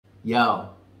Yo,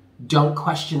 don't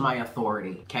question my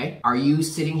authority, okay? Are you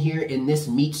sitting here in this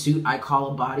meat suit I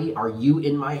call a body? Are you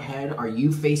in my head? Are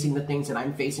you facing the things that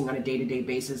I'm facing on a day-to-day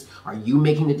basis? Are you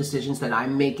making the decisions that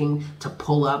I'm making to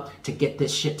pull up, to get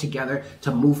this shit together, to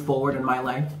move forward in my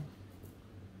life?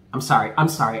 I'm sorry,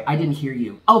 I didn't hear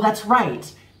you. Oh, that's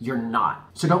right, you're not.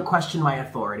 So don't question my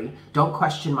authority, don't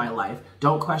question my life,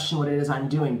 don't question what it is I'm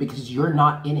doing, because you're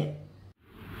not in it.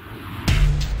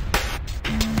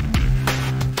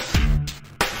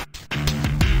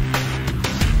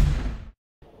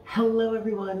 Hello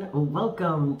everyone,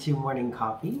 welcome to Morning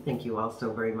Coffee. Thank you all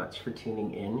so very much for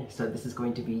tuning in. So this is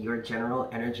going to be your general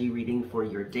energy reading for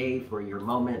your day, for your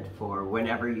moment, for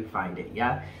whenever you find it,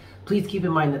 yeah? Please keep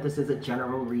in mind that this is a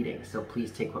general reading, so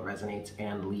please take what resonates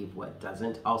and leave what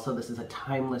doesn't. Also, this is a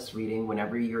timeless reading.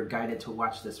 Whenever you're guided to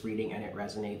watch this reading and it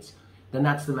resonates, then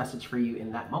that's the message for you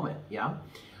in that moment, yeah?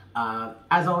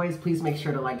 As always, please make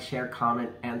sure to like, share, comment,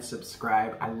 and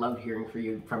subscribe. I love hearing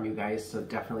from you guys, so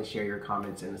definitely share your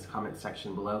comments in this comment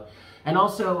section below. And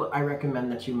also, I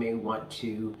recommend that you may want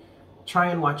to try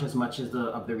and watch as much of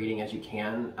the reading as you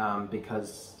can,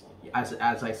 because as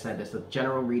I said, it's a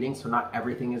general reading, so not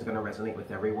everything is going to resonate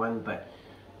with everyone, but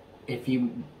if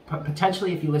you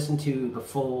potentially, if you listen to the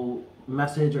full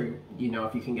message, or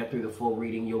if you can get through the full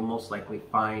reading, you'll most likely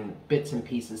find bits and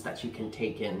pieces that you can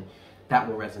take in that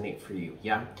will resonate for you,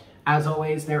 yeah? As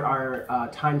always, there are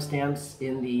timestamps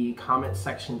in the comment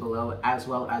section below, as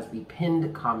well as the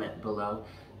pinned comment below.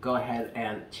 Go ahead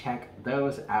and check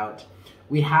those out.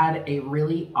 We had a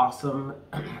really awesome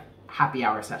happy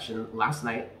hour session last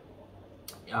night,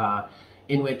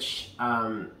 in which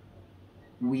I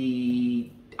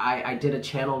did a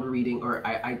channeled reading, or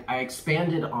I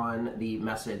expanded on the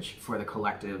message for the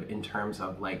collective in terms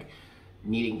of like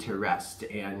needing to rest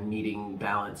and needing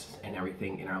balance and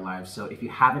everything in our lives. So if you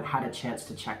haven't had a chance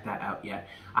to check that out yet,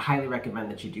 I highly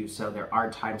recommend that you do so. There are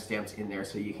timestamps in there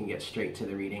so you can get straight to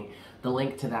the reading. The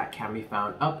link to that can be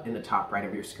found up in the top right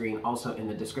of your screen, also in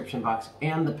the description box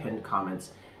and the pinned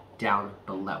comments down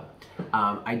below.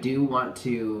 I do want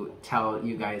to tell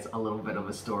you guys a little bit of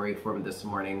a story from this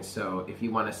morning, so if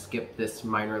you want to skip this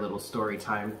minor little story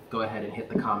time, go ahead and hit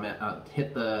the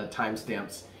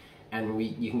timestamps, and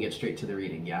you can get straight to the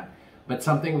reading, yeah? But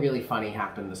something really funny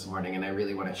happened this morning, and I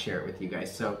really want to share it with you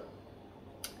guys. So,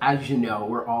 as you know,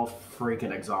 we're all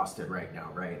freaking exhausted right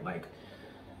now, right? Like,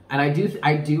 and I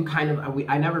do kind of,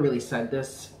 I never really said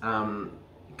this,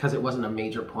 because it wasn't a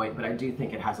major point, but I do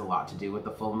think it has a lot to do with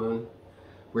the full moon.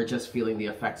 We're just feeling the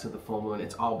effects of the full moon.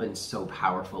 It's all been so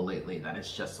powerful lately that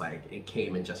it's just like, it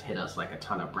came and just hit us like a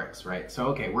ton of bricks, right? So,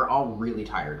 okay, we're all really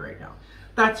tired right now.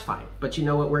 That's fine, but you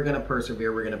know what? We're gonna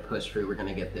persevere, we're gonna push through, we're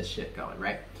gonna get this shit going,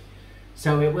 right?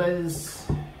 So it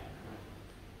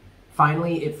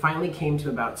finally came to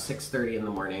about 6:30 in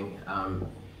the morning.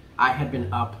 I had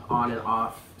been up on and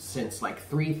off since like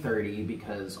 3:30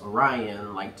 because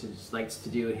Orion likes to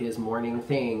do his morning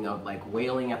thing of like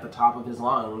wailing at the top of his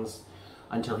lungs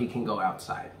until he can go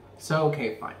outside. So,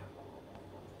 okay, fine.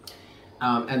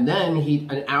 And then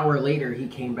an hour later, he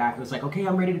came back and was like, okay,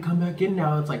 I'm ready to come back in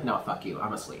now. It's like, no, fuck you,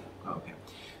 I'm asleep. Okay.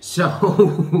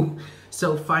 So,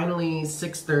 so finally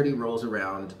 6:30 rolls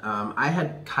around. I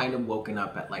had kind of woken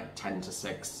up at like 10 to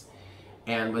 6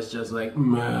 and was just like,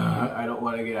 I don't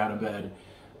want to get out of bed.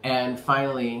 And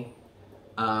finally,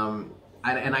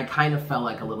 I kind of fell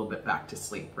like a little bit back to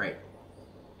sleep, right?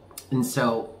 And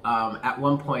so at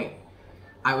one point,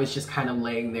 I was just kind of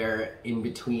laying there in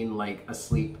between like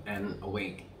asleep and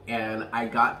awake, and I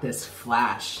got this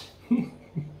flash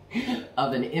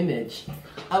of an image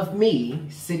of me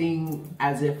sitting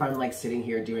as if I'm like sitting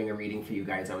here doing a reading for you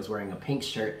guys. I was wearing a pink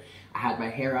shirt, I had my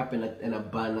hair up in a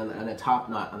bun and a top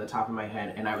knot on the top of my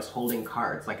head, and I was holding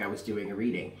cards like I was doing a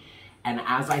reading. And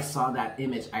as I saw that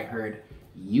image, I heard,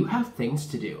 "You have things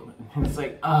to do." And it's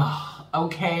like, oh,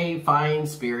 okay, fine,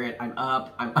 spirit, I'm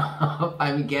up,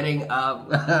 I'm getting up,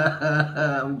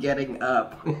 I'm getting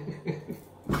up.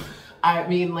 I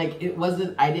mean, like,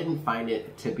 I didn't find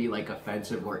it to be like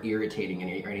offensive or irritating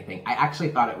or anything. I actually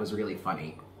thought it was really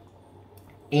funny.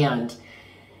 And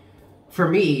for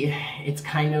me, it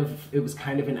was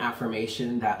kind of an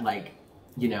affirmation that, like,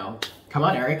 come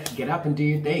on, Eric, get up and do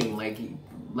your thing, like,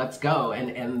 let's go.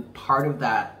 And part of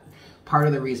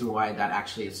the reason why that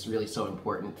actually is really so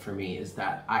important for me is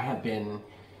that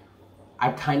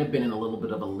I've kind of been in a little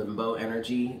bit of a limbo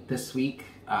energy this week.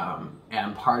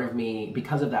 And part of me,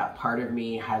 because of that, part of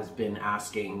me has been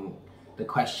asking the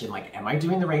question, like, am I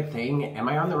doing the right thing? Am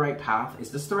I on the right path?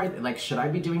 Is this the right, like, should I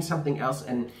be doing something else?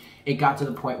 And it got to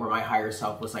the point where my higher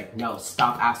self was like, no,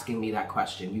 stop asking me that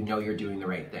question. You know you're doing the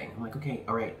right thing. I'm like, okay,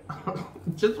 all right.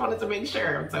 Just wanted to make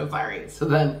sure. I'm so sorry. So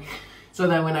then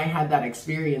when I had that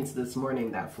experience this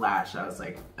morning, that flash, I was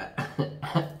like,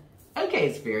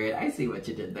 okay, Spirit, I see what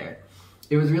you did there.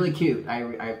 It was really cute. I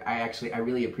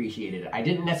really appreciated it. I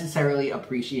didn't necessarily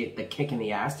appreciate the kick in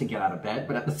the ass to get out of bed,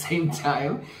 but at the same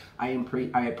time, I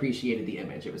appreciated the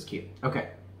image. It was cute. Okay.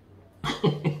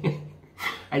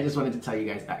 I just wanted to tell you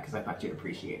guys that because I thought you'd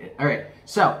appreciate it. All right,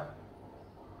 so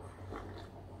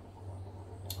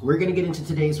we're going to get into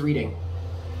today's reading.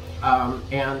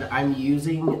 And I'm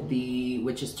using the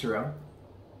Witch's Tarot.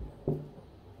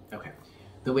 Okay.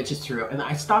 The Witch's Tarot, and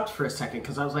I stopped for a second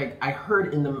because I was like, I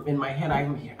heard in my head,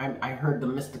 I heard the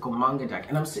mystical manga deck,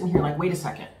 and I'm sitting here like, wait a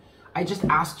second, I just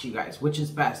asked you guys which is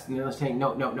best, and they're saying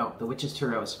no, the Witch's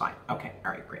Tarot is fine. Okay,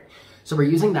 all right, great. So we're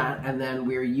using that, and then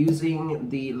we're using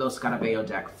the Los Scarabeo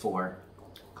deck for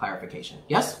clarification.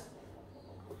 Yes?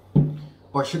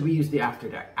 Or should we use the after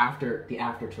deck? The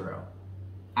after Tarot.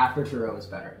 After Tarot is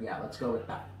better. Yeah, let's go with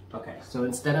that. Okay, so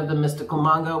instead of the mystical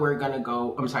manga, we're gonna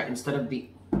go. I'm sorry. Instead of the,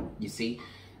 you see,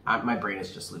 my brain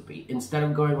is just loopy. Instead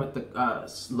of going with the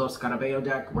Los Scarabeo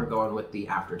deck, we're going with the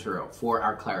After Tarot for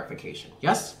our clarification.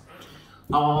 Yes?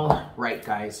 All right,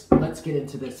 guys. Let's get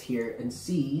into this here and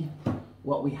see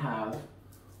what we have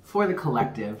for the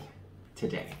collective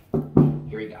today.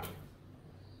 Here we go.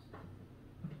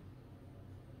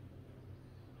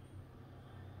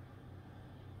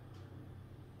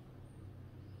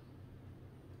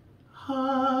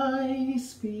 Hi,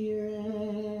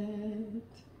 Spirit.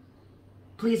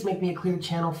 Please make me a clear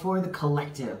channel for the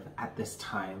collective at this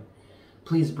time.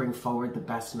 Please bring forward the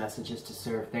best messages to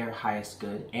serve their highest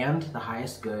good and the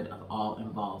highest good of all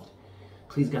involved.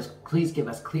 Please give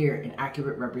us clear and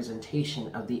accurate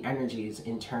representation of the energies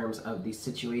in terms of the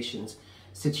situations,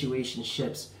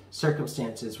 situationships,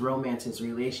 circumstances, romances,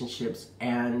 relationships,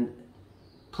 and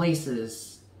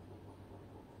places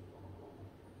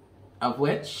of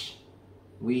which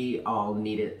we all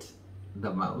need it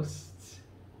the most.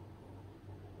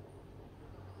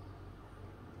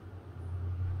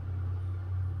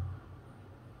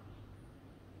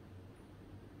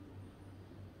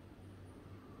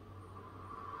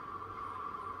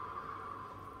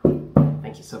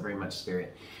 Thank you so very much,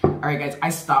 Spirit. All right, guys, I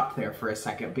stopped there for a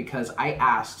second because I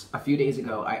asked, a few days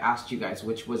ago, I asked you guys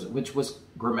which was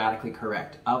grammatically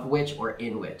correct, of which or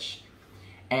in which.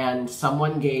 And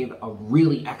someone gave a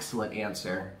really excellent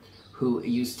answer who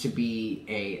used to be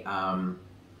an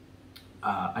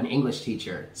English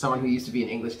teacher. Someone who used to be an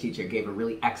English teacher gave a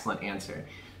really excellent answer.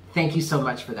 Thank you so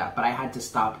much for that. But I had to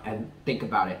stop and think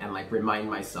about it and like remind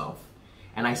myself.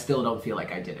 And I still don't feel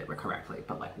like I did it correctly,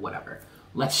 but like whatever.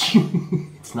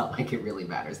 It's not like it really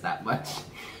matters that much.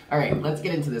 All right, let's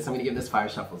get into this. I'm gonna give this 5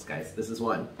 shuffles, guys. This is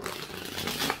 1.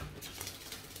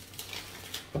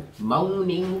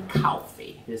 Morning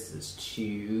coffee. This is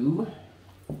 2.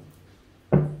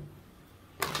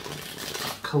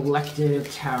 Collective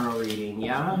tarot reading,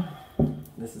 yeah?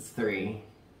 This is 3.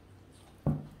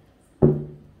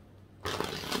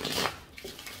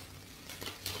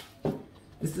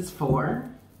 This is 4.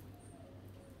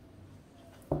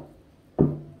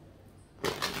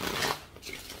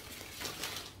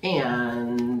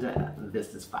 And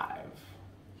this is 5.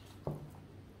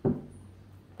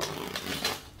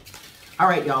 All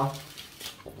right, y'all.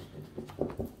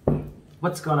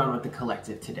 What's going on with the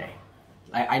collective today?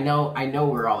 I know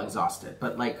we're all exhausted,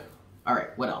 but like, all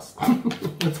right, what else?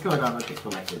 What's going on with the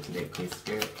collective today, please,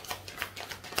 Spirit?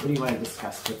 What do you want to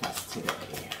discuss with us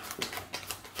today?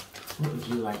 What would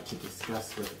you like to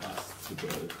discuss with us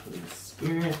today, please,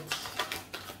 Spirit?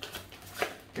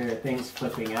 There are things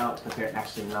flipping out, but they're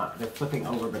actually not. They're flipping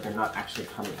over, but they're not actually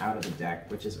coming out of the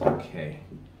deck, which is okay,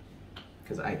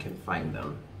 because I can find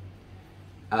them.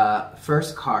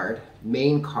 First card,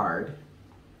 main card,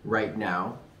 right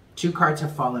now. 2 cards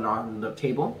have fallen on the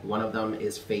table. One of them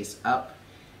is face up,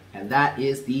 and that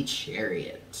is the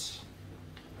Chariot.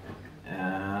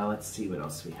 Let's see what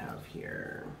else we have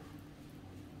here.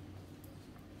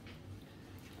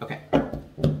 Okay.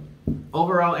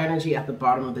 Overall energy at the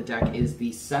bottom of the deck is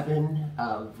the 7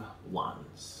 of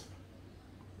Wands.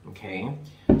 Okay,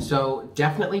 so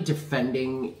definitely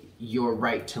defending your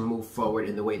right to move forward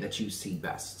in the way that you see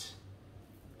best.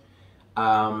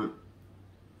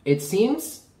 It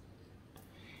seems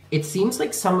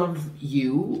like some of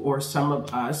you or some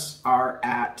of us are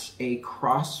at a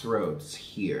crossroads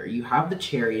here. You have the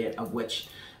Chariot, of which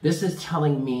this is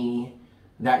telling me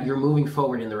that you're moving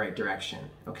forward in the right direction,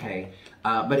 okay?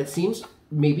 But it seems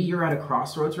maybe you're at a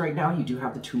crossroads right now. You do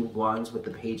have the Two of Wands with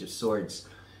the Page of Swords.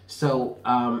 So,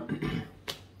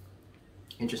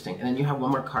 interesting. And then you have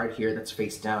one more card here that's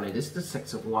face down. It is the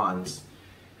Six of Wands.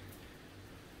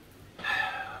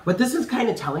 What this is kind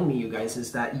of telling me, you guys,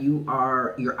 is that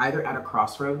you're either at a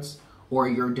crossroads or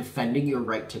you're defending your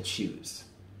right to choose.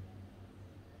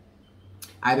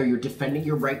 Either you're defending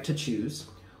your right to choose,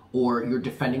 or you're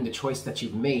defending the choice that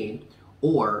you've made,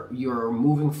 or you're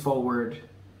moving forward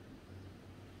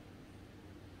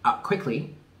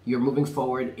quickly. You're moving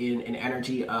forward in an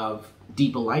energy of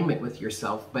deep alignment with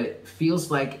yourself, but it feels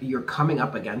like you're coming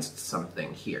up against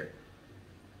something here.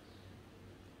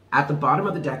 At the bottom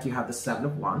of the deck, you have the Seven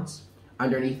of Wands.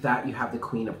 Underneath that, you have the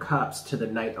Queen of Cups to the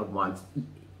Knight of Wands.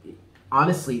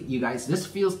 Honestly, you guys, this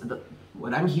feels,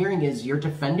 what I'm hearing is you're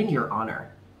defending your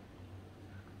honor.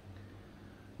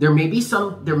 There may be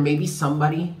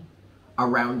somebody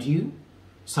around you,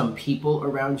 some people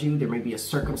around you. There may be a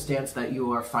circumstance that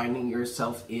you are finding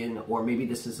yourself in, or maybe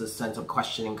this is a sense of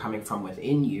questioning coming from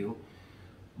within you.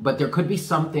 But there could be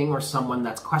something or someone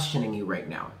that's questioning you right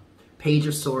now. Page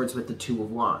of Swords with the Two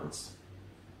of Wands.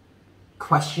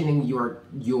 Questioning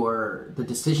the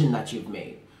decision that you've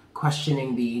made.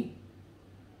 Questioning the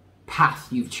path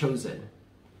you've chosen.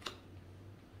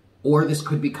 Or this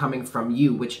could be coming from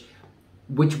you, which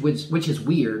is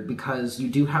weird, because you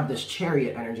do have this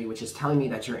Chariot energy, which is telling me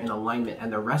that you're in alignment.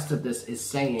 And the rest of this is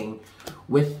saying,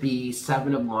 with the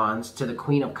Seven of Wands to the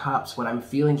Queen of Cups, what I'm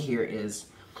feeling here is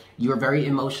you're very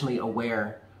emotionally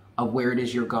aware of where it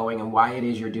is you're going and why it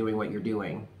is you're doing what you're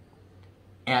doing.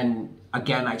 And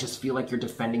again, I just feel like you're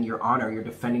defending your honor. You're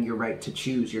defending your right to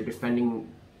choose. You're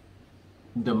defending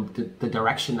the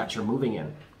direction that you're moving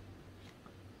in.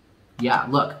 Yeah,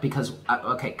 look, because,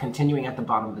 okay, continuing at the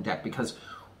bottom of the deck, because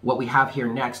what we have here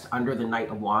next under the Knight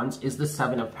of Wands is the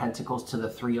Seven of Pentacles to the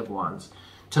Three of Wands,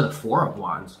 to the Four of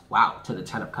Wands, wow, to the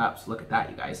Ten of Cups. Look at that,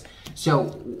 you guys.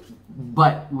 So,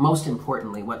 but most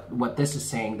importantly, what this is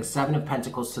saying, the Seven of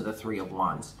Pentacles to the Three of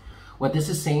Wands, what this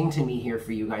is saying to me here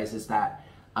for you guys is that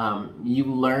you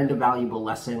learned a valuable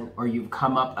lesson, or you've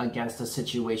come up against a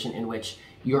situation in which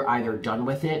you're either done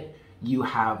with it, you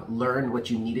have learned what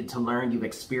you needed to learn, you've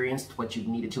experienced what you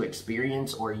needed to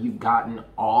experience, or you've gotten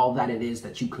all that it is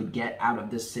that you could get out of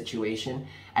this situation,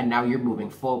 and now you're moving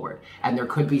forward. And there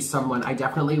could be someone, I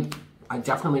definitely,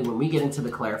 when we get into the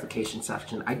clarification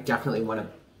section, I definitely want to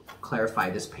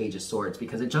clarify this Page of Swords,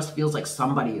 because it just feels like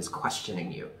somebody is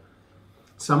questioning you.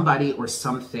 Somebody or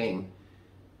something,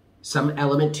 some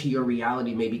element to your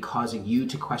reality may be causing you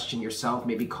to question yourself,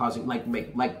 maybe causing, like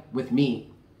with me,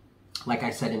 like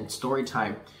I said in story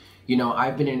time, you know,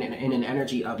 I've been in an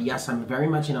energy of, yes, I'm very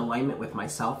much in alignment with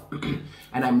myself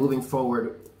and I'm moving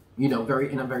forward, you know,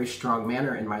 in a very strong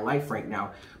manner in my life right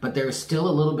now. But there's still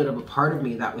a little bit of a part of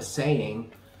me that was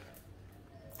saying,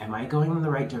 am I going in the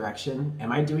right direction?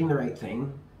 Am I doing the right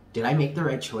thing? Did I make the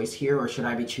right choice here, or should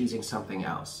I be choosing something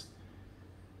else?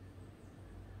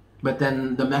 But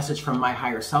then the message from my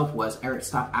higher self was, Eric,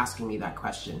 stop asking me that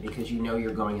question, because you know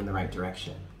you're going in the right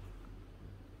direction.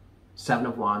 Seven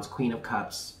of Wands, Queen of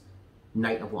Cups,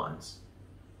 Knight of Wands.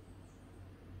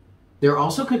 There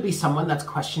also could be someone that's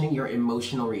questioning your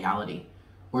emotional reality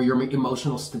or your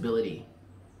emotional stability.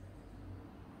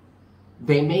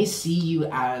 They may see you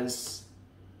as,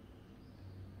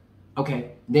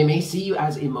 okay, they may see you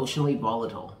as emotionally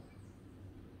volatile,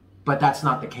 but that's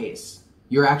not the case.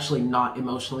 You're actually not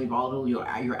emotionally volatile.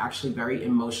 You're actually very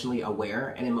emotionally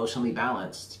aware and emotionally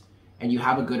balanced. And you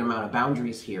have a good amount of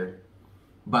boundaries here.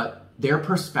 But their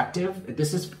perspective,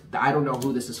 this is, I don't know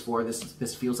who this is for.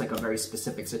 This feels like a very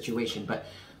specific situation. But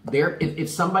if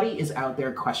somebody is out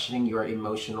there questioning your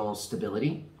emotional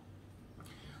stability,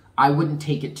 I wouldn't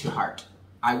take it to heart.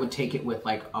 I would take it with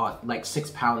like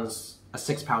 6 pounds, a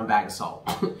 6-pound bag of salt,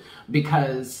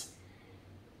 because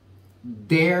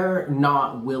they're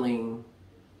not willing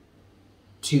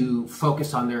to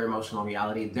focus on their emotional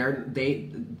reality.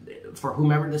 For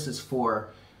whomever this is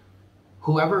for,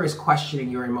 whoever is questioning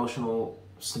your emotional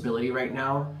stability right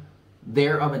now,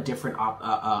 they're of a different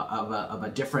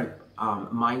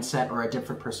mindset or a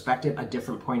different perspective, a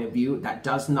different point of view that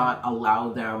does not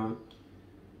allow them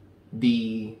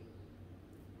the,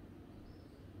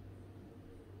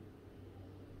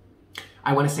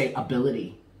 I want to say,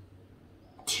 ability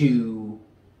to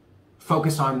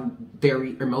focus on their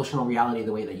emotional reality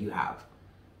the way that you have.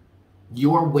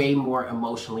 You're way more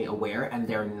emotionally aware and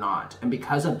they're not. And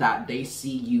because of that, they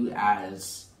see you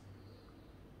as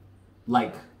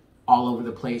like all over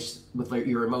the place with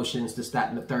your emotions, this, that,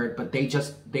 and the third, but they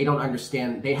don't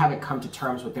understand. They haven't come to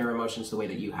terms with their emotions the way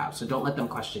that you have. So don't let them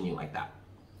question you like that.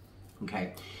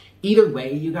 Okay. Either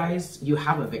way, you guys, you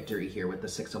have a victory here with the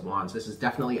Six of Wands. This is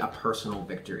definitely a personal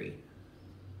victory.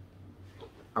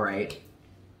 All right.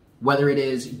 Whether it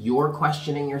is you're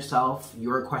questioning yourself,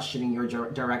 you're questioning your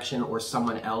direction, or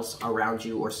someone else around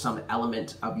you or some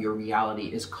element of your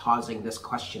reality is causing this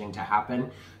questioning to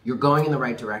happen, you're going in the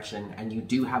right direction and you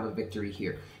do have a victory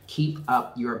here. Keep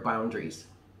up your boundaries.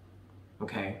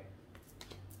 Okay.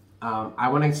 I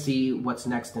want to see what's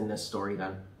next in this story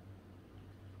then.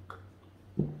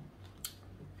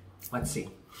 Let's see.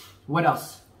 What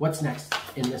else? What's next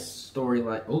in this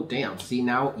storyline? Oh, damn. See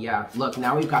now? Yeah. Look,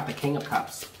 now we've got the King of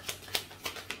Cups.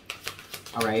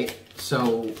 All right.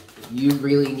 So you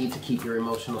really need to keep your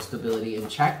emotional stability in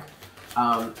check.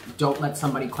 Don't let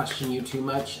somebody question you too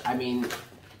much. I mean,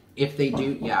 if they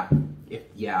do,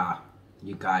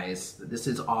 you guys, this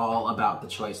is all about the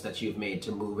choice that you've made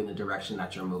to move in the direction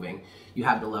that you're moving. You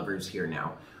have the Lovers here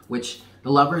now, which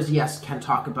the Lovers, yes, can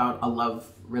talk about a love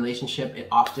relationship. It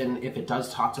often, if it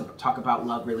does talk about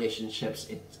love relationships,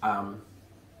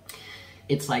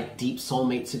 it's like deep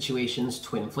soulmate situations,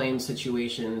 twin flame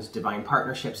situations, divine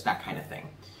partnerships, that kind of thing.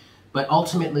 But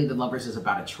ultimately, the Lovers is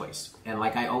about a choice. And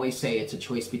like I always say, it's a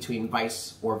choice between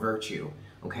vice or virtue,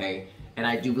 okay? And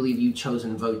I do believe you've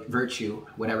chosen virtue,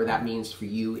 whatever that means for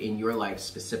you in your life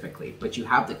specifically. But you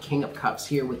have the King of Cups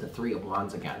here with the Three of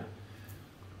Wands again,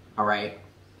 all right?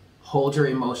 Hold your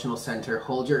emotional center,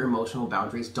 hold your emotional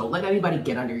boundaries. Don't let anybody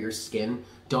get under your skin.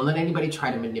 Don't let anybody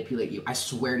try to manipulate you. I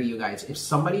swear to you guys, if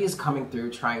somebody is coming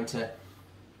through trying to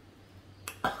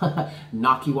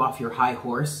knock you off your high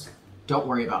horse, don't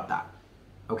worry about that,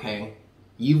 okay?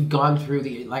 You've gone through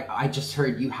like I just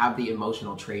heard, you have the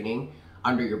emotional training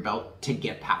under your belt to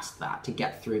get past that, to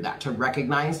get through that, to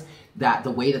recognize that the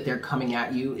way that they're coming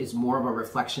at you is more of a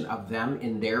reflection of them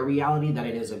in their reality than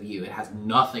it is of you. It has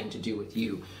nothing to do with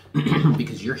you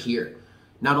because you're here.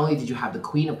 Not only did you have the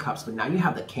Queen of Cups, but now you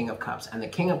have the King of Cups. And the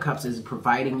King of Cups is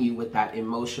providing you with that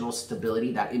emotional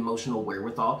stability, that emotional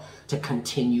wherewithal to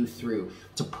continue through,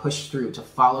 to push through, to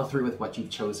follow through with what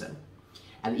you've chosen.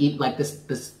 And like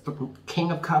this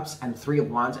King of Cups and Three of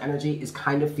Wands energy is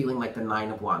kind of feeling like the Nine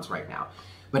of Wands right now.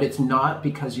 But it's not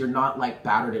because you're not like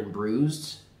battered and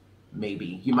bruised.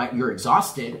 Maybe you're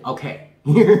exhausted. Okay,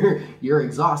 you're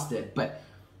exhausted.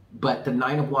 But the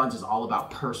Nine of Wands is all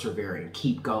about persevering.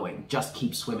 Keep going. Just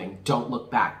keep swimming. Don't look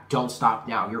back. Don't stop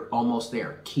now. You're almost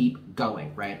there. Keep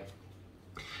going, right?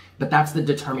 But that's the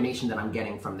determination that I'm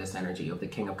getting from this energy of the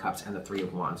King of Cups and the Three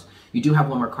of Wands. You do have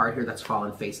one more card here that's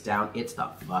fallen face down. It's the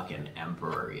fucking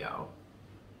Emperor, yo.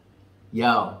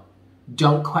 Yo,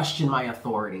 don't question my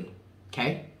authority,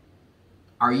 okay?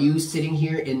 Are you sitting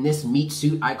here in this meat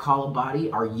suit I call a body?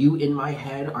 Are you in my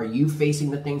head? Are you facing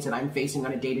the things that I'm facing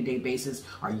on a day-to-day basis?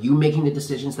 Are you making the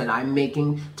decisions that I'm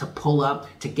making to pull up,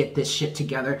 to get this shit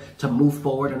together, to move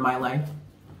forward in my life?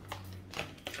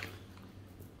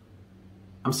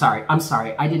 I'm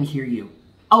sorry, I didn't hear you.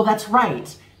 Oh, that's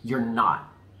right, you're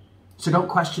not. So don't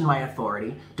question my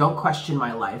authority, don't question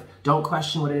my life, don't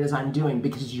question what it is I'm doing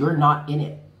because you're not in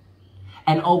it.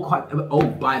 And oh,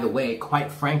 by the way,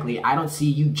 quite frankly, I don't see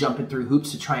you jumping through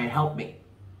hoops to try and help me.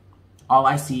 All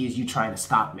I see is you trying to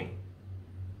stop me.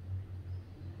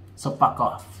 So fuck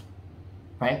off,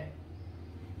 right?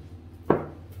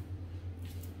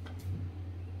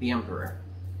 The Emperor.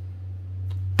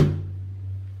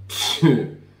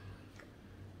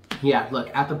 Yeah, look,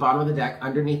 at the bottom of the deck,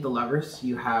 underneath the Lovers,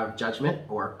 you have Judgment,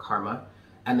 or Karma,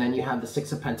 and then you have the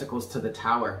Six of Pentacles to the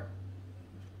Tower.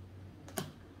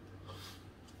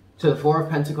 To the Four of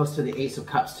Pentacles, to the Ace of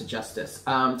Cups, to Justice,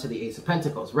 to the Ace of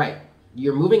Pentacles. Right,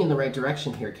 you're moving in the right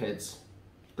direction here, kids.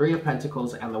 Three of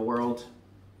Pentacles and the World.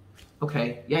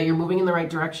 Okay, yeah, you're moving in the right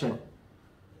direction.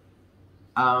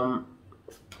 Now,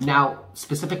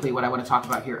 specifically what I want to talk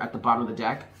about here at the bottom of the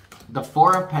deck, the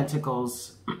Four of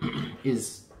Pentacles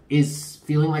is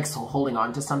feeling like holding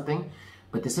on to something,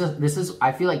 but this is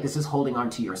I feel like this is holding on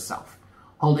to yourself,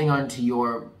 holding on to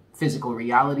your physical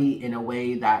reality in a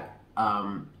way that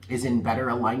is in better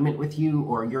alignment with you,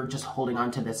 or you're just holding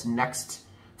on to this next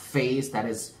phase that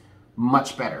is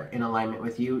much better in alignment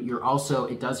with you. You're also,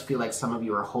 it does feel like some of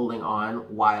you are holding on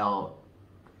while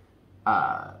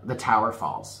the Tower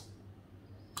falls,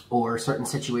 or certain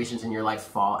situations in your life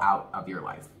fall out of your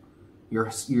life.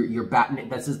 You're batting.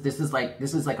 This is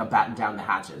like a batten down the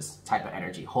hatches type of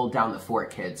energy. Hold down the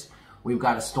fort, kids. We've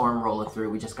got a storm rolling through.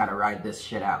 We just got to ride this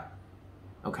shit out.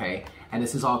 Okay. And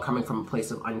this is all coming from a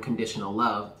place of unconditional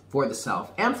love for the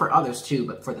self and for others too,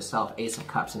 but for the self, Ace of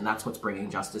Cups. And that's what's bringing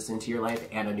justice into your life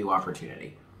and a new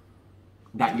opportunity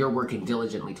that you're working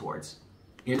diligently towards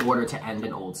in order to end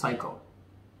an old cycle.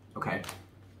 Okay?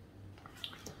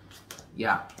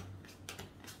 Yeah.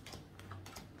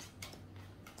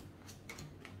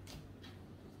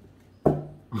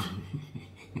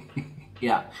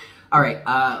 Yeah. All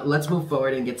right, let's move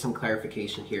forward and get some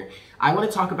clarification here. I want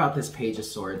to talk about this Page of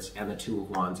Swords and the Two of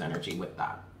Wands energy with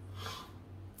that.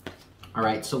 All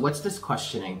right, so what's this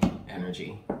questioning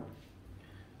energy?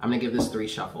 I'm going to give this 3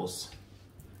 shuffles.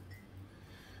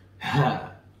 All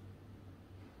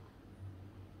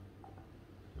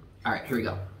right, here we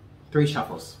go. 3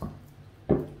 shuffles.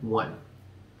 1.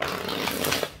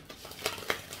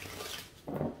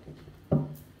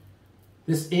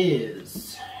 This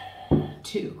is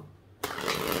 2.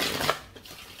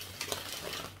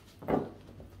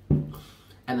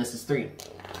 And this is 3.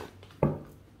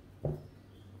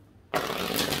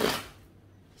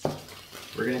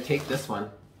 We're going to take this one.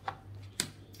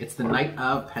 It's the Knight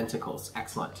of Pentacles.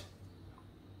 Excellent.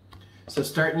 So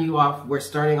we're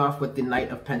starting off with the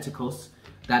Knight of Pentacles.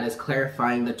 That is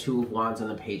clarifying the Two of Wands and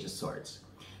the Page of Swords.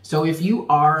 So if you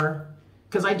are,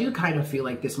 because I do kind of feel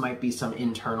like this might be some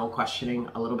internal questioning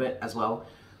a little bit as well.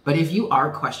 But if you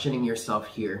are questioning yourself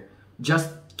here, just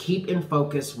keep in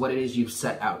focus what it is you've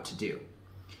set out to do.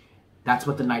 That's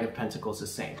what the Knight of Pentacles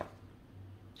is saying.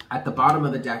 At the bottom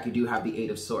of the deck, you do have the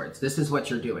 8 of Swords. This is what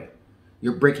you're doing.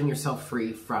 You're breaking yourself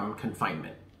free from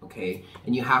confinement, okay?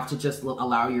 And you have to just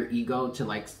allow your ego to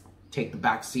like take the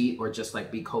back seat or just like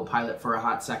be co-pilot for a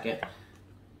hot second.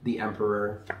 The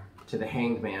Emperor to the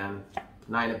Hanged Man,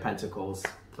 9 of Pentacles,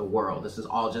 the World. This is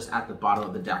all just at the bottom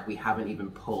of the deck. We haven't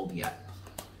even pulled yet.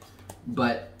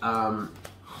 But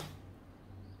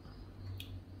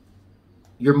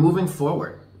you're moving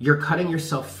forward. You're cutting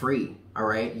yourself free, all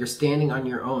right? You're standing on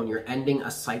your own. You're ending a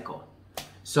cycle.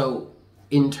 So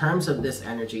in terms of this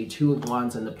energy, Two of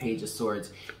Wands and the Page of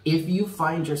Swords, if you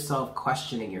find yourself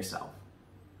questioning yourself,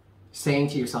 saying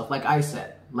to yourself, like I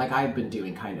said, like I've been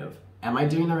doing kind of, am I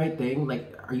doing the right thing?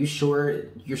 Like, are you sure?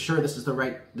 You're sure this is the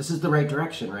right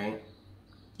direction, right?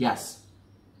 Yes.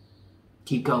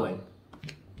 Keep going.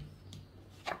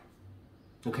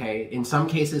 Okay, in some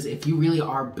cases, if you really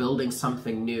are building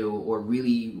something new or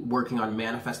really working on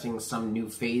manifesting some new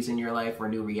phase in your life or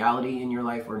new reality in your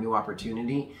life or new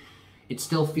opportunity, it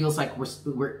still feels like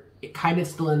we're kind of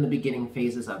still in the beginning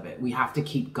phases of it. We have to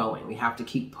keep going. We have to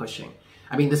keep pushing.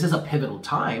 I mean, this is a pivotal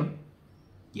time.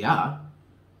 Yeah.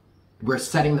 We're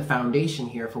setting the foundation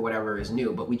here for whatever is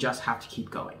new, but we just have to keep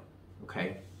going.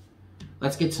 Okay?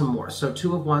 Let's get some more. So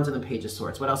Two of Wands and the Page of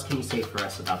Swords. What else can you say for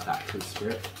us about that, please,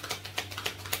 Spirit?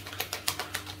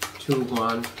 Two of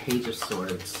Wands, Page of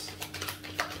Swords.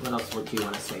 What else do you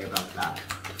want to say about that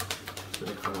for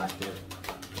the collective?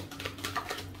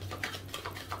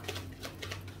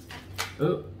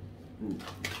 Oh,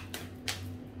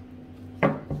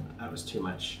 that was too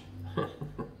much.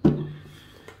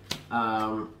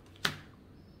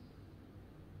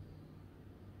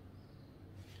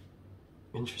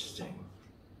 Interesting.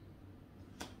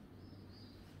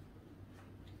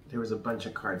 There was a bunch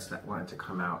of cards that wanted to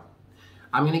come out.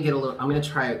 I'm gonna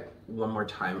try it one more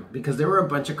time because there were a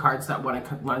bunch of cards that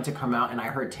wanted to come out and I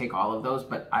heard take all of those,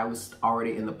 but I was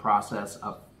already in the process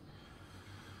of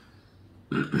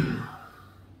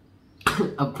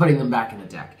of putting them back in the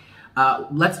deck.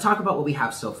 Let's talk about what we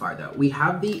have so far though. We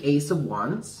have the Ace of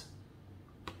Wands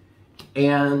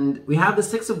and we have the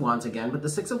Six of Wands again, but the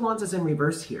Six of Wands is in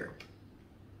reverse here.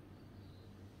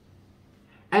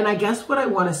 And I guess what I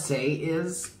want to say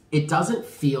is it doesn't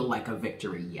feel like a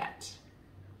victory yet.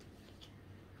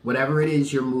 Whatever it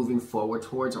is you're moving forward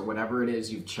towards or whatever it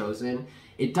is you've chosen,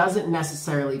 it doesn't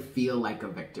necessarily feel like a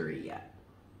victory yet.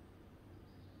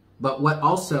 But what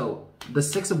also, the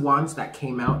Six of Wands that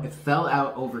came out, it fell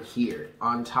out over here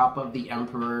on top of the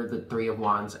Emperor, the Three of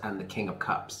Wands, and the King of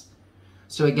Cups.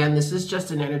 So again, this is just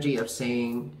an energy of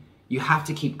saying you have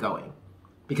to keep going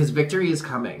because victory is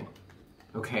coming,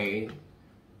 okay?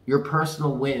 Your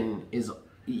personal win is,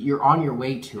 you're on your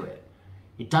way to it.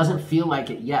 It doesn't feel like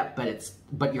it yet,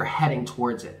 but you're heading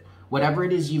towards it. Whatever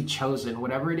it is you've chosen,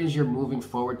 whatever it is you're moving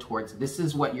forward towards, this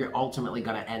is what you're ultimately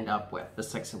going to end up with, the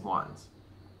Six of Wands.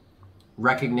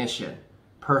 Recognition,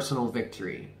 personal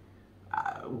victory,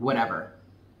 whatever.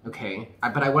 Okay,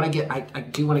 but I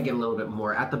do want to get a little bit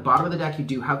more. At the bottom of the deck, you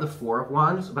do have the Four of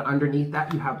Wands, but underneath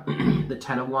that, you have the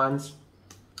Ten of Wands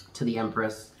to the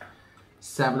Empress,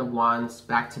 Seven of Wands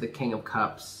back to the King of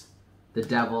Cups, the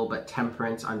Devil, but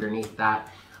Temperance underneath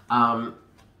that.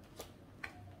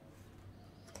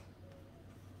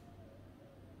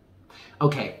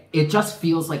 Okay, it just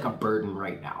feels like a burden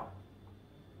right now.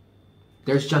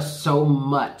 There's just so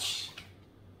much.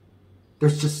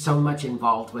 There's just so much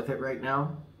involved with it right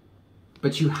now.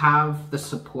 But you have the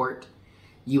support,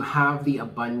 you have the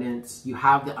abundance, you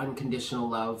have the unconditional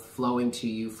love flowing to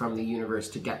you from the universe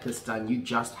to get this done. You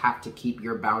just have to keep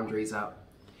your boundaries up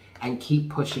and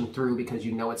keep pushing through because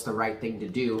you know it's the right thing to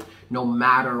do, no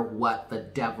matter what the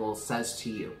devil says to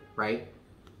you, right?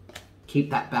 Keep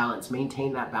that balance,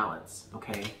 maintain that balance,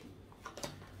 okay?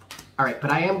 All right,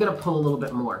 but I am gonna pull a little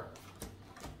bit more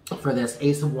for this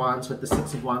Ace of Wands with the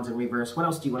Six of Wands in reverse. What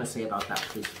else do you want to say about that,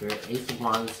 please, Spirit? Ace of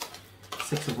Wands,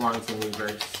 Six of Wands in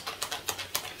reverse.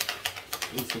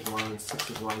 Ace of Wands, Six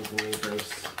of Wands in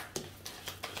reverse.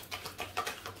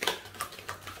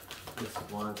 Ace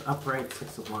of Wands upright,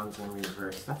 Six of Wands in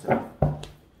reverse. That's enough.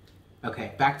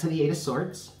 Okay, back to the Eight of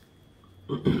Swords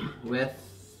with,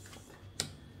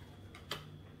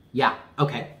 yeah,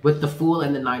 okay, with the Fool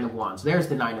and the Nine of Wands. There's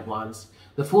the Nine of Wands.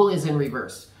 The Fool is in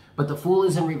reverse. But the Fool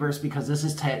is in reverse because this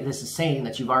is saying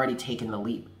that you've already taken the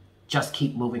leap. Just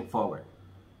keep moving forward.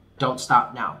 Don't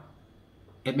stop now.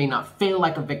 It may not feel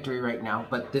like a victory right now,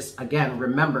 but this, again,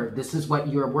 remember, this is what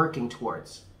you're working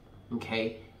towards,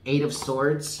 okay? Eight of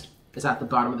Swords is at the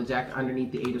bottom of the deck.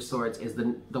 Underneath the Eight of Swords is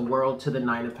the World to the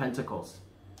Nine of Pentacles.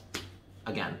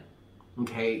 Again,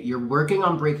 okay? You're working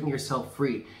on breaking yourself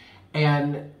free.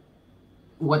 And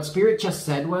what Spirit just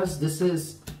said was, this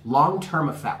is long-term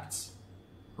effects.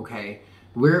 Okay,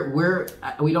 we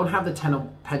don't have the Ten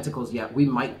of Pentacles yet. We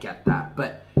might get that,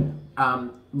 but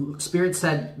Spirit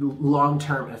said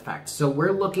long-term effects. So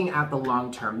we're looking at the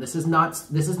long term. This is not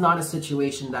a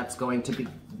situation that's going to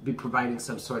be providing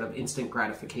some sort of instant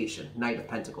gratification. Knight of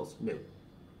Pentacles, no,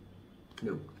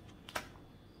 no.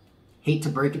 Hate to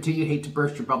break it to you, hate to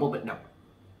burst your bubble, but no.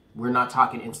 We're not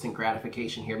talking instant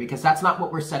gratification here because that's not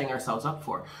what we're setting ourselves up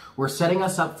for. We're setting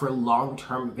us up for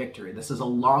long-term victory. This is a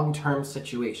long-term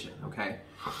situation, okay?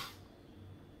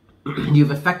 You've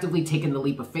effectively taken the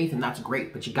leap of faith, and that's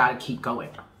great, but you got to keep going.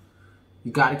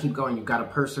 You got to keep going. You got to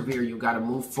persevere. You got to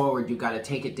move forward. You got to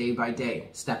take it day by day,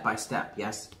 step by step,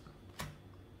 yes?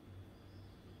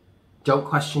 Don't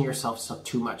question yourself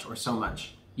too much or so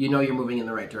much. You know you're moving in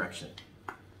the right direction.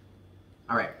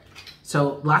 All right.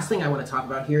 So last thing I want to talk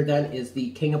about here then is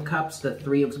the King of Cups, the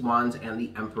Three of Wands, and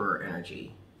the Emperor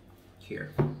energy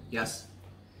here. Yes?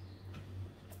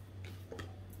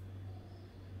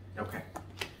 Okay.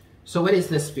 So what is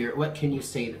this, Spirit? What can you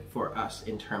say for us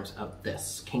in terms of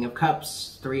this? King of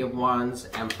Cups, Three of Wands,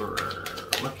 Emperor.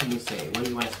 What can you say? What do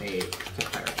you want to say to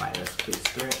clarify this, please,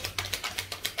 Spirit?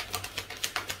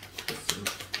 Get some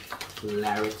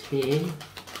clarity.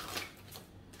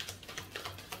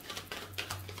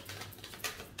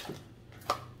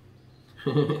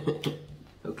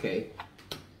 Okay.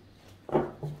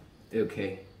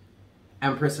 Okay.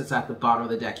 Empress is at the bottom of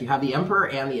the deck. You have the Emperor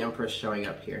and the Empress showing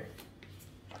up here.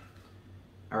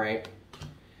 All right.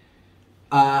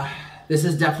 This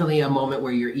is definitely a moment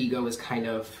where your ego is kind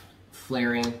of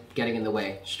flaring, getting in the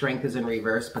way. Strength is in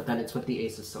reverse, but then it's with the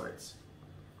Ace of Swords.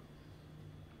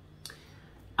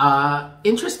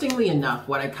 Interestingly enough,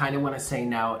 what I kind of want to say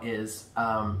now is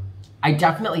I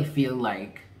definitely feel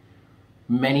like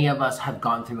many of us have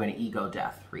gone through an ego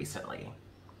death recently,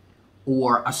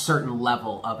 or a certain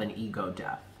level of an ego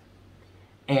death.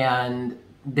 And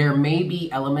there may be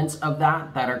elements of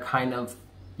that that are kind of,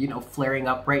 you know, flaring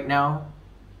up right now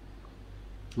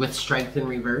with Strength in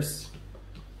reverse.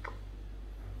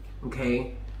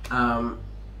 Okay. I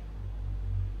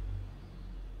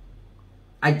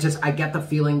get the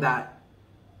feeling that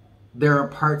there are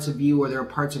parts of you, or there are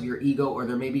parts of your ego, or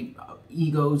there may be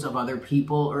egos of other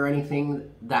people or anything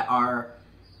that are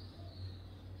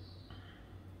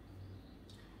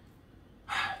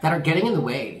getting in the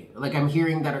way. Like I'm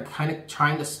hearing that are kind of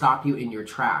trying to stop you in your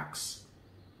tracks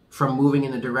from moving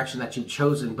in the direction that you've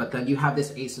chosen. But then you have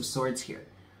this Ace of Swords here,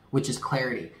 which is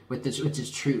clarity, which is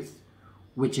truth,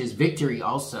 which is victory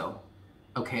also.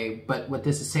 Okay, but what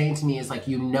this is saying to me is like,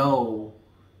 you know,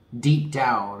 deep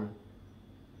down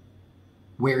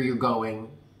where you're going,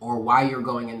 or why you're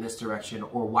going in this direction,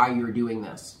 or why you're doing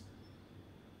this.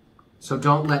 So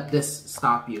don't let this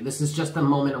stop you. This is just a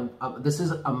moment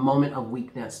of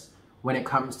weakness when it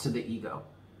comes to the ego.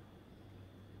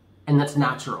 And that's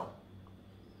natural.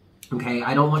 Okay,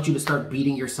 I don't want you to start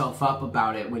beating yourself up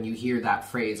about it when you hear that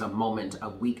phrase, a moment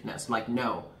of weakness. Like,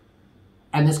 no.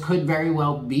 And this could very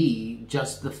well be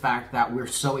just the fact that we're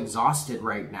so exhausted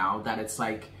right now that it's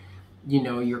like, you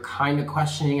know, you're kind of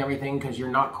questioning everything because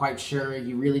you're not quite sure.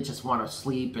 You really just want to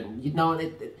sleep. And, you know,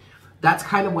 that's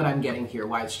kind of what I'm getting here,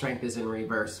 why Strength is in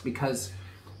reverse. Because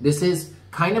this is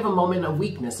kind of a moment of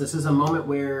weakness. This is a moment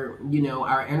where, you know,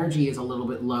 our energy is a little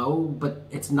bit low, but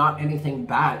it's not anything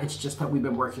bad. It's just that we've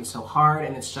been working so hard,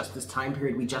 and it's just this time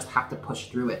period. We just have to push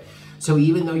through it. So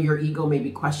even though your ego may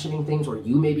be questioning things, or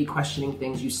you may be questioning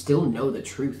things, you still know the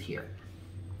truth here.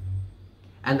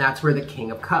 And that's where the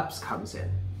King of Cups comes in,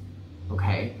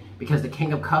 okay? Because the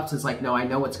King of Cups is like, no, I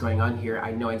know what's going on here.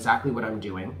 I know exactly what I'm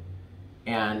doing.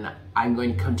 And I'm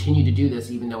going to continue to do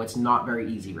this even though it's not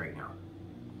very easy right now.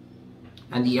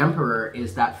 And the Emperor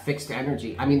is that fixed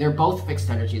energy. I mean, they're both fixed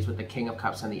energies with the King of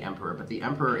Cups and the Emperor, but the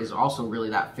Emperor is also really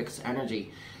that fixed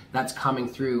energy that's coming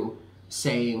through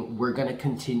saying, we're going to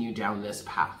continue down this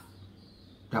path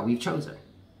that we've chosen.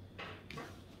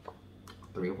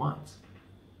 Three of Wands.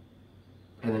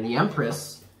 And then the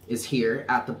Empress is here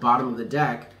at the bottom of the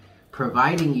deck,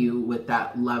 providing you with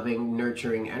that loving,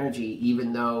 nurturing energy,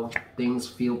 even though things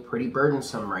feel pretty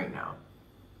burdensome right now.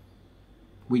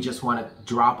 We just want to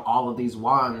drop all of these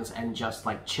wands and just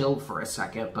like chill for a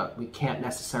second, but we can't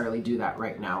necessarily do that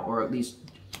right now, or at least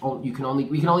we can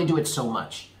only do it so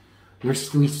much.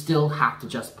 We still have to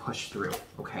just push through,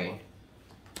 okay?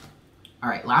 All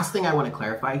right, last thing I want to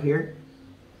clarify here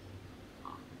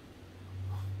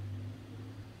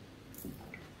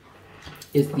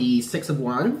is the Six of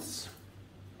Wands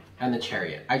and the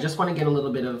Chariot. I just want to get a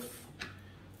little bit of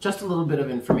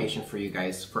information for you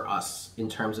guys, for us, in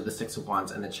terms of the Six of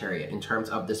Wands and the Chariot, in terms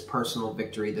of this personal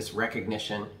victory, this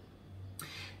recognition,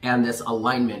 and this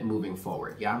alignment moving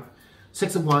forward, yeah?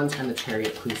 Six of Wands and the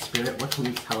Chariot, please, Spirit. What can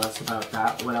you tell us about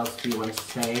that? What else do you want to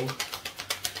say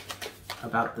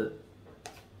about the...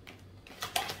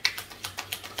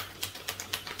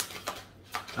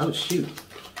 Oh, shoot.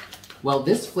 Well,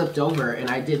 this flipped over, and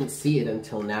I didn't see it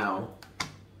until now.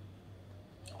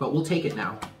 But we'll take it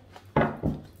now.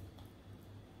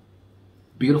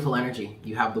 Beautiful energy.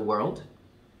 You have the World.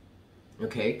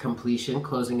 Okay, completion,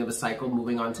 closing of a cycle,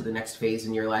 moving on to the next phase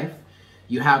in your life.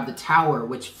 You have the Tower,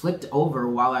 which flipped over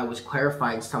while I was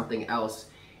clarifying something else.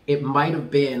 It might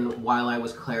have been while I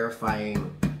was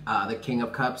clarifying the King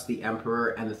of Cups, the Emperor,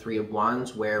 and the Three of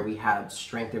Wands, where we had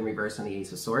Strength in reverse and the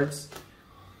Ace of Swords.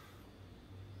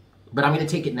 But I'm going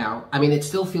to take it now. I mean, it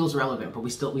still feels relevant, but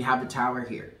we have the Tower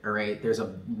here, all right? There's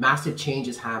a massive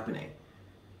changes happening.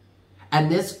 And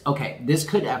this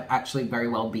could actually very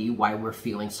well be why we're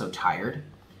feeling so tired,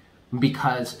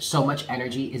 because so much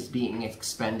energy is being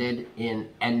expended in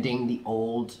ending the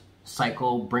old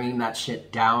cycle, bringing that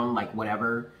shit down, like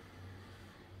whatever.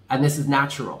 And this is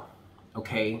natural,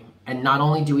 okay? And not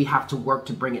only do we have to work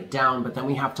to bring it down, but then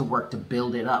we have to work to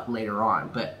build it up later on.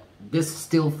 But this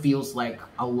still feels like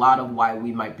a lot of why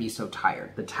we might be so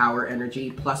tired. The Tower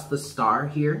energy, plus the Star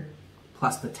here,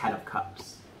 plus the Ten of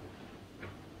Cups.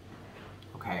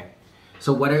 Okay,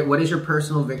 so what is your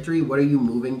personal victory? What are you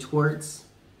moving towards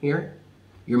here?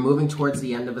 You're moving towards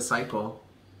the end of a cycle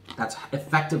that's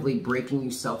effectively breaking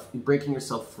yourself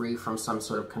free from some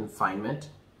sort of confinement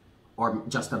or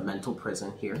just a mental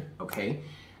prison here, okay?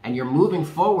 And you're moving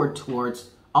forward towards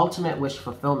ultimate wish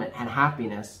fulfillment and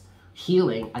happiness,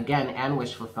 healing, again, and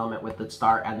wish fulfillment with the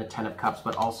Star and the Ten of Cups,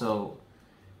 but also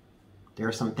there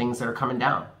are some things that are coming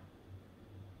down.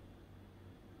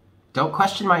 Don't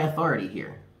question my authority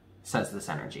here, says this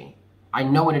energy. I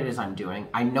know what it is I'm doing.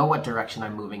 I know what direction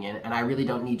I'm moving in, and I really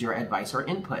don't need your advice or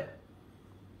input.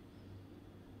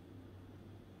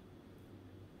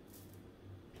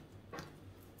 I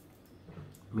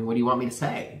mean, what do you want me to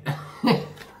say?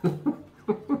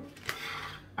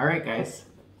 All right, guys.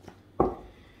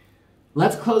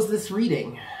 Let's close this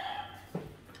reading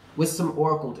with some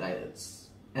oracle guidance.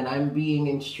 And I'm being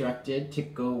instructed to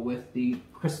go with the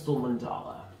Crystal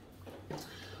Mandala.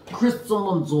 Crystal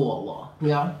Mandala,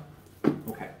 yeah?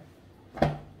 Okay.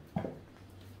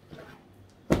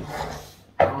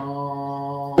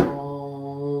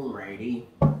 Alrighty.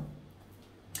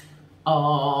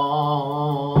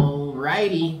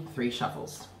 Alrighty. 3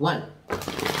 shuffles. 1.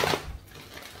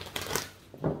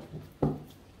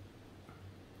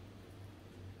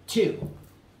 2.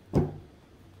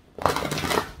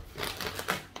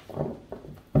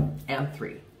 And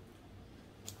 3.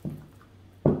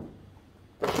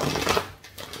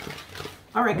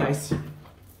 All right, guys.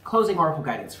 Closing oracle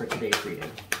guidance for today's reading.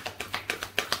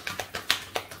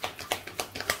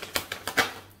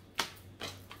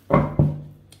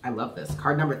 I love this.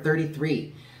 Card number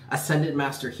 33. Ascendant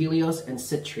Master Helios and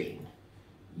Citrine.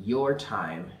 Your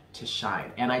time to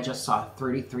shine. And I just saw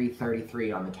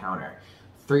 3333 on the counter.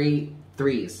 3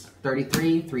 3s.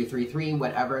 33, 333,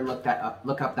 whatever. Look that up.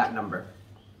 Look up that number.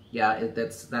 Yeah,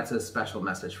 that's a special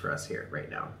message for us here right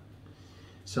now.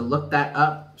 So look that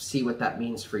up, see what that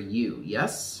means for you,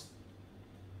 yes?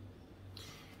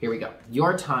 Here we go.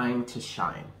 Your time to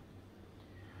shine.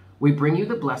 We bring you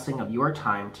the blessing of your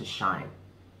time to shine.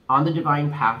 On the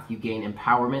divine path, you gain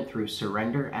empowerment through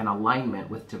surrender and alignment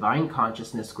with divine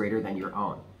consciousness greater than your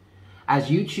own.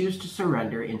 As you choose to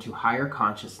surrender into higher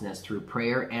consciousness through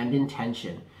prayer and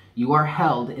intention, you are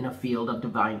held in a field of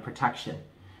divine protection.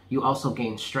 You also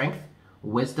gain strength,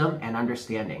 wisdom, and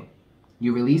understanding.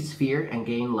 You release fear and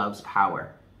gain love's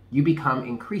power. You become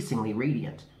increasingly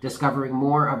radiant, discovering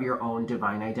more of your own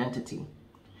divine identity.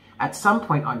 At some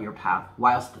point on your path,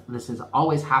 whilst this is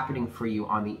always happening for you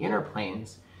on the inner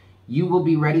planes, you will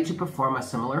be ready to perform a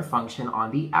similar function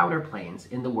on the outer planes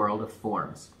in the world of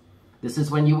forms. This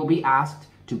is when you will be asked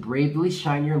to bravely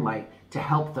shine your light to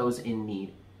help those in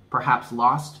need, perhaps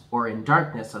lost or in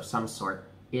darkness of some sort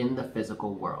in the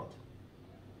physical world.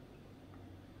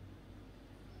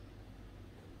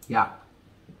 Yeah.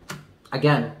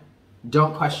 Again,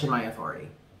 don't question my authority.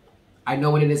 I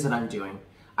know what it is that I'm doing.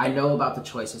 I know about the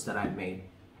choices that I've made,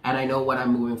 and I know what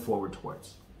I'm moving forward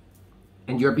towards.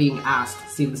 And you're being asked,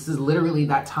 see, this is literally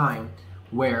that time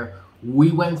where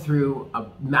we went through a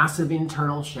massive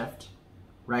internal shift,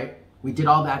 right? We did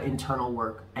all that internal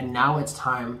work, and now it's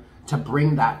time to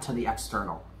bring that to the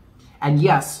external. And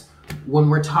yes, when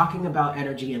we're talking about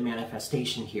energy and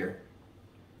manifestation here,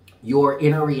 your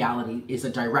inner reality is a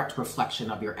direct reflection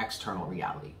of your external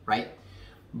reality, right?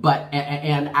 But,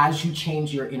 and as you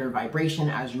change your inner vibration,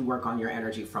 as you work on your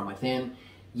energy from within,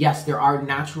 yes, there are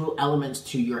natural elements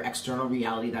to your external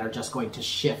reality that are just going to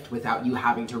shift without you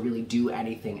having to really do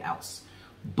anything else.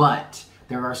 But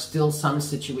there are still some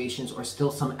situations or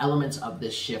still some elements of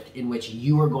this shift in which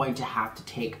you are going to have to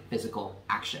take physical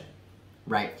action,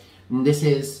 right? And this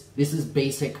is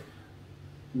basic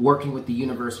working with the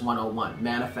universe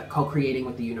 101, co-creating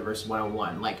with the universe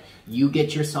 101. Like, you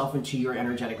get yourself into your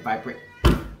energetic vibration.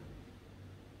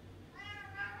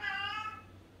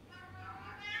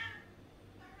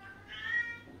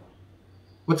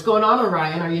 What's going on,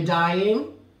 Orion? Are you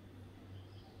dying?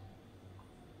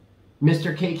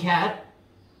 Mr. K-Cat?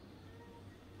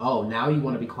 Oh, now you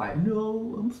want to be quiet.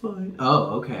 No, I'm fine.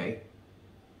 Oh, okay.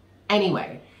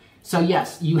 Anyway, so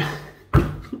yes, you...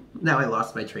 Now I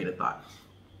lost my train of thought.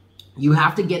 You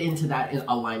have to get into that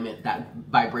alignment, that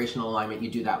vibrational alignment. You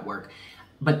do that work.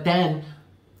 But then,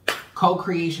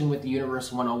 co-creation with the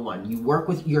universe 101. You work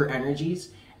with your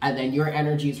energies, and then your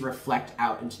energies reflect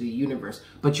out into the universe.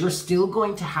 But you're still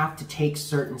going to have to take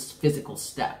certain physical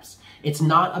steps. It's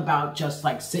not about just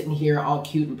like sitting here all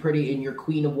cute and pretty in your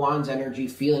Queen of Wands energy,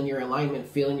 feeling your alignment,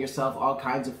 feeling yourself all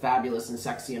kinds of fabulous and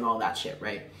sexy and all that shit,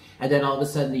 right? And then all of a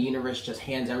sudden the universe just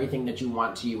hands everything that you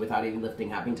want to you without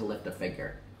even having to lift a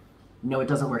finger. No, it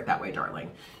doesn't work that way, darling.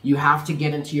 You have to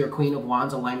get into your Queen of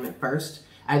Wands alignment first,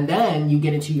 and then you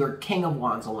get into your King of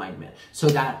Wands alignment, so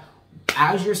that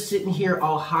as you're sitting here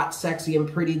all hot, sexy, and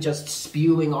pretty, just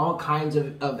spewing all kinds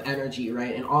of energy,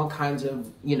 right, and all kinds of,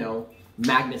 you know,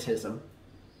 magnetism,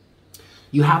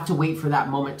 you have to wait for that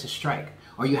moment to strike,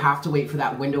 or you have to wait for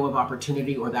that window of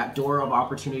opportunity or that door of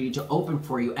opportunity to open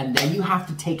for you, and then you have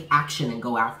to take action and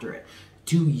go after it.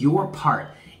 Do your part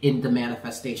in the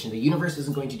manifestation. The universe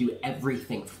isn't going to do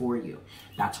everything for you.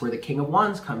 That's where the King of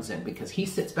Wands comes in, because he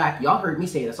sits back. Y'all heard me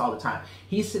say this all the time.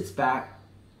 He sits back,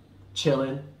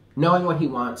 chilling, knowing what he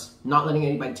wants, not letting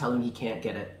anybody tell him he can't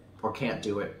get it or can't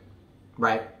do it,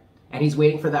 right? And he's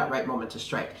waiting for that right moment to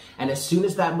strike. And as soon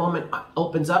as that moment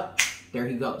opens up, there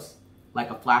he goes,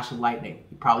 like a flash of lightning.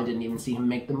 You probably didn't even see him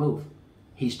make the move.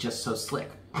 He's just so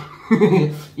slick.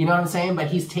 You know what I'm saying? But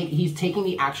he's taking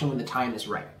the action when the time is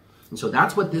right. And so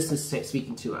that's what this is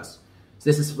speaking to us.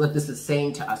 This is what this is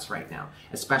saying to us right now,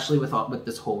 especially with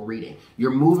this whole reading.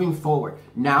 You're moving forward.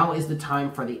 Now is the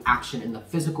time for the action in the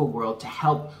physical world to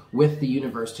help with the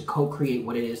universe to co-create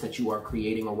what it is that you are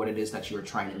creating, or what it is that you are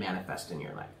trying to manifest in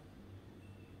your life.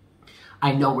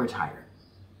 I know we're tired.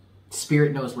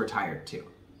 Spirit knows we're tired too.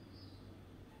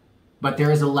 But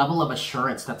there is a level of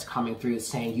assurance that's coming through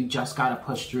saying, you just got to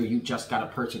push through. You just got to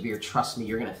persevere. Trust me,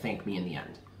 you're going to thank me in the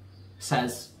end.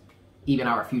 Says even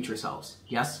our future selves.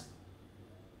 Yes?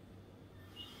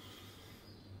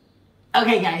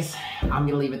 Okay, guys, I'm going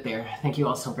to leave it there. Thank you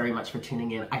all so very much for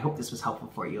tuning in. I hope this was helpful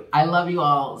for you. I love you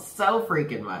all so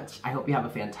freaking much. I hope you have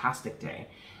a fantastic day.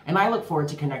 And I look forward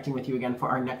to connecting with you again for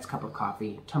our next cup of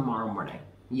coffee tomorrow morning.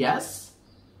 Yes?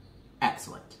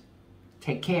 Excellent.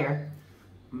 Take care.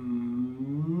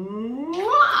 Mwah!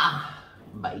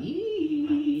 Bye.